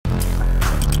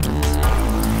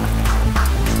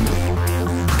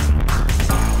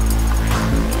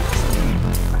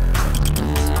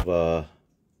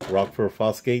Rockford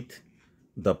Fosgate,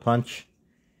 the Punch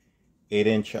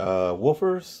 8-inch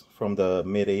woofers from the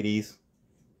mid-80s.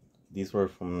 These were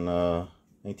from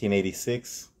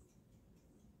 1986.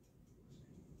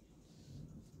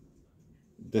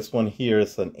 This one here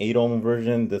is an 8-ohm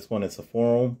version. This one is a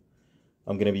 4-ohm.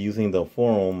 I'm going to be using the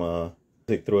 4-ohm.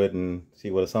 Click through it and see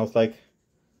what it sounds like.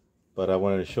 But I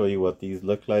wanted to show you what these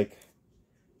look like.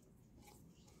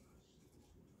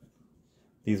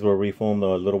 These were refoamed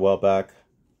a little while back,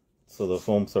 so the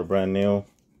foams are brand new.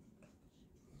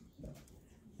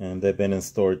 And they've been in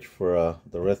storage for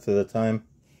the rest of the time.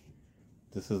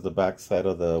 This is the back side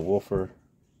of the woofer.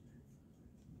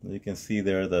 You can see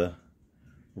there the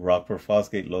Rockford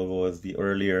Fosgate logo is the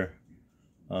earlier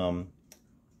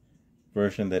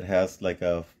version that has like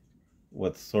a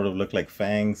what sort of look like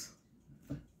fangs.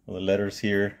 Well, the letters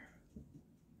here,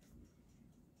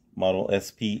 model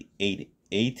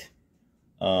SP88,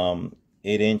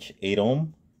 8-inch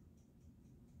 8-ohm.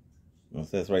 It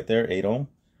says right there 8-ohm.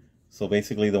 So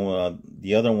basically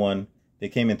the other one, they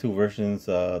came in two versions,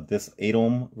 this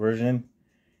 8-ohm version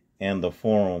and the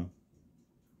 4-ohm.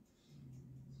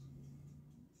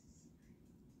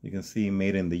 You can see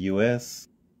made in the US.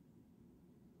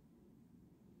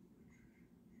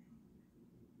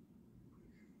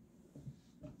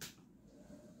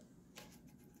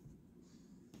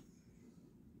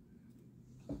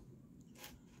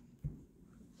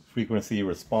 Frequency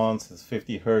response is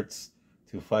 50 hertz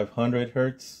to 500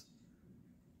 hertz.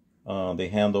 They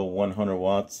handle 100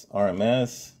 watts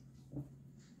RMS.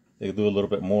 They do a little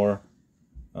bit more.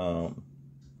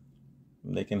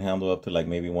 They can handle up to like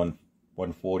maybe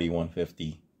 140,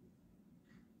 150.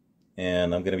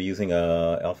 And I'm going to be using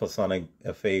a Alphasonic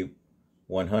FA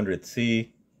 100C.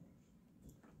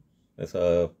 It's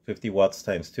a 50 watts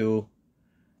times 2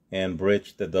 and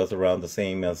bridge that does around the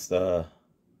same as the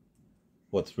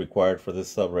what's required for this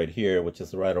sub right here, which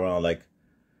is right around like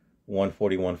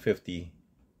 140, 150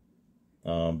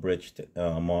 bridged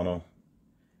mono.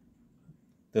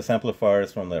 This amplifier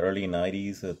is from the early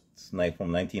 90s. It's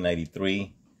from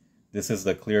 1993. This is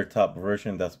the clear top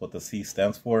version. That's what the C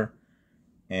stands for.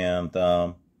 And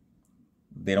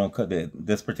they don't cut it.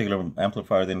 This particular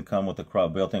amplifier didn't come with the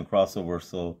built-in crossover,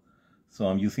 so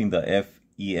I'm using the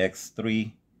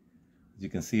FEX3. As you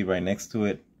can see right next to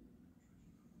it.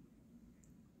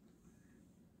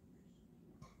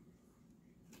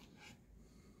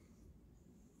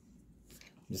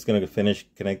 Just gonna finish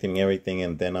connecting everything,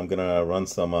 and then I'm gonna run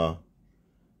some I'm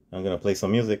gonna play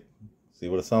some music, see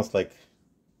what it sounds like.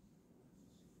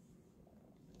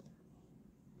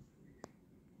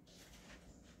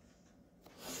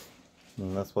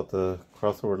 And that's what the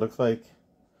crossover looks like.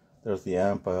 There's the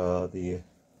amp, the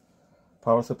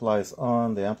power supply is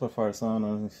on, the amplifier is on,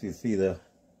 and if you see the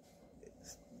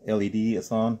LED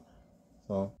is on.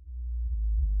 So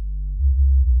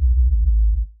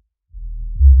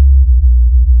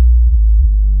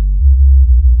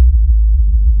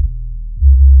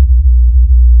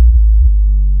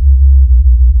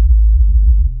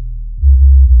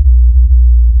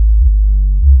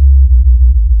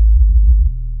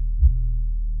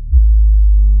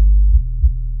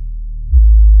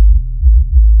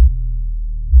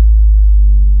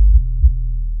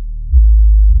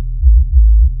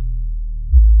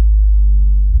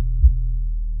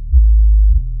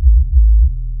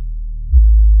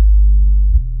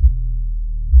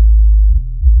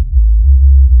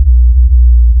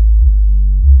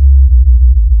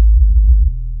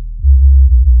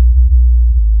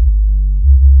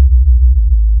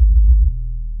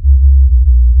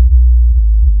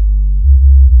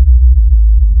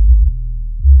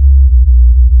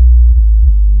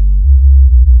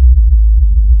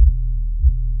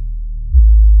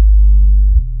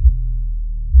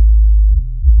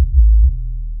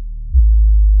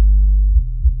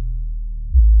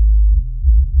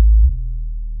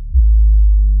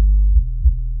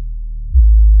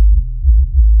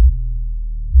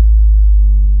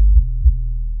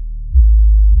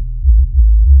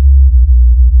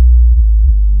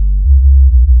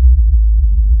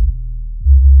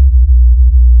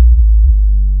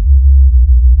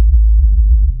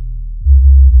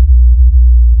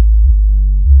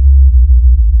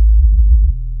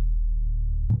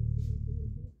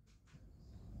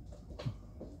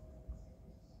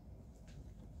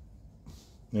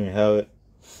there you have it.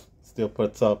 Still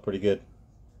puts out pretty good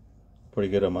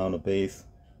amount of bass.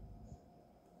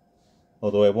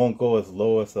 Although it won't go as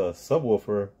low as a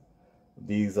subwoofer,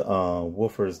 these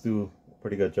woofers do a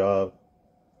pretty good job.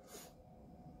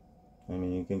 I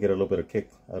mean, you can get a little bit of kick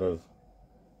out of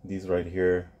these right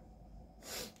here,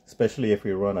 especially if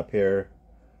you run a pair.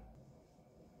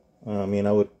 I mean,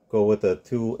 I would go with a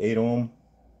 2 8-ohm,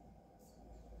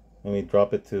 and we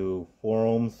drop it to 4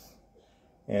 ohms,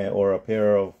 or a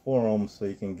pair of 4 ohms, so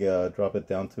you can drop it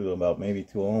down to about maybe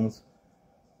 2 ohms,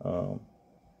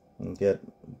 and get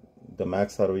the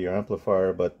max out of your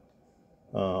amplifier. But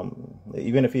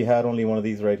even if you had only one of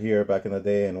these right here back in the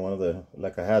day, and one of the,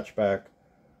 like a hatchback,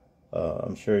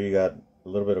 I'm sure you got a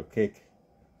little bit of kick.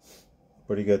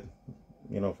 Pretty good,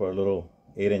 you know, for a little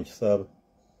 8-inch sub.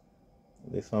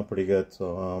 They sound pretty good.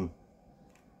 So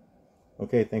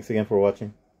okay, thanks again for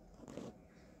watching.